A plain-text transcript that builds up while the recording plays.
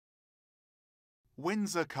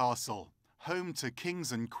Windsor Castle, home to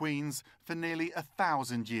kings and queens for nearly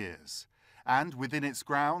 1,000 years. And within its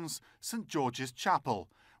grounds, St George's Chapel,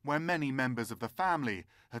 where many members of the family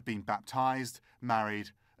have been baptised, married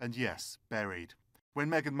and, yes, buried. When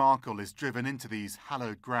Meghan Markle is driven into these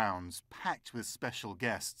hallowed grounds, packed with special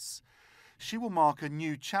guests, she will mark a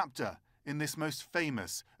new chapter in this most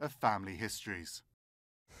famous of family histories.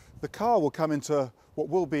 The car will come into what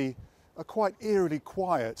will be a quite eerily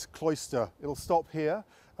quiet cloister. It'll stop here,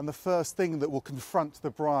 and the first thing that will confront the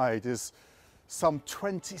bride is some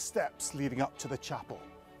 20 steps leading up to the chapel.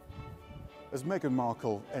 As Meghan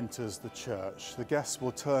Markle enters the church, the guests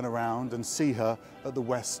will turn around and see her at the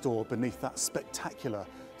west door beneath that spectacular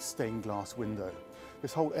stained glass window.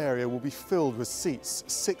 This whole area will be filled with seats,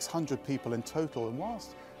 600 people in total, and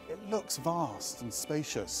whilst it looks vast and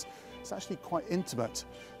spacious, it's actually quite intimate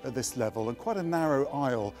at this level and quite a narrow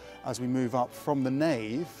aisle as we move up from the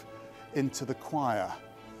nave into the choir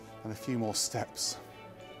and a few more steps.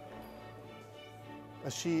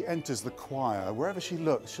 As she enters the choir, wherever she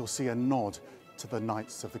looks, she'll see a nod to the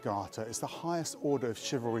Knights of the Garter. It's the highest order of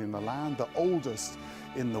chivalry in the land, the oldest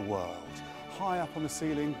in the world. High up on the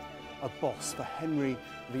ceiling, a boss for Henry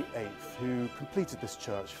VIII, who completed this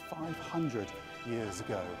church 500 years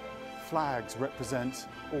ago. Flags represent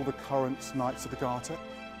all the current Knights of the Garter,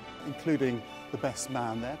 including the best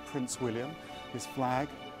man there, Prince William, his flag,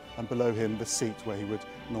 and below him the seat where he would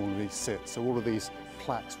normally sit. So all of these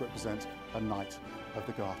plaques represent a Knight of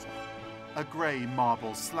the Garter. A grey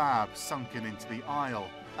marble slab sunken into the aisle,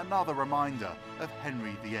 another reminder of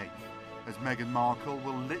Henry VIII, as Meghan Markle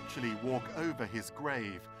will literally walk over his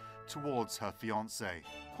grave towards her fiancé.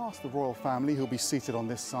 Past the royal family, who'll be seated on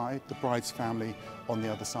this side, the bride's family on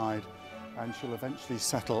the other side, and she'll eventually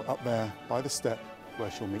settle up there by the step where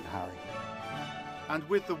she'll meet Harry. And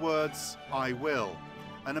with the words, "I will,"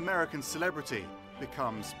 an American celebrity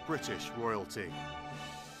becomes British royalty.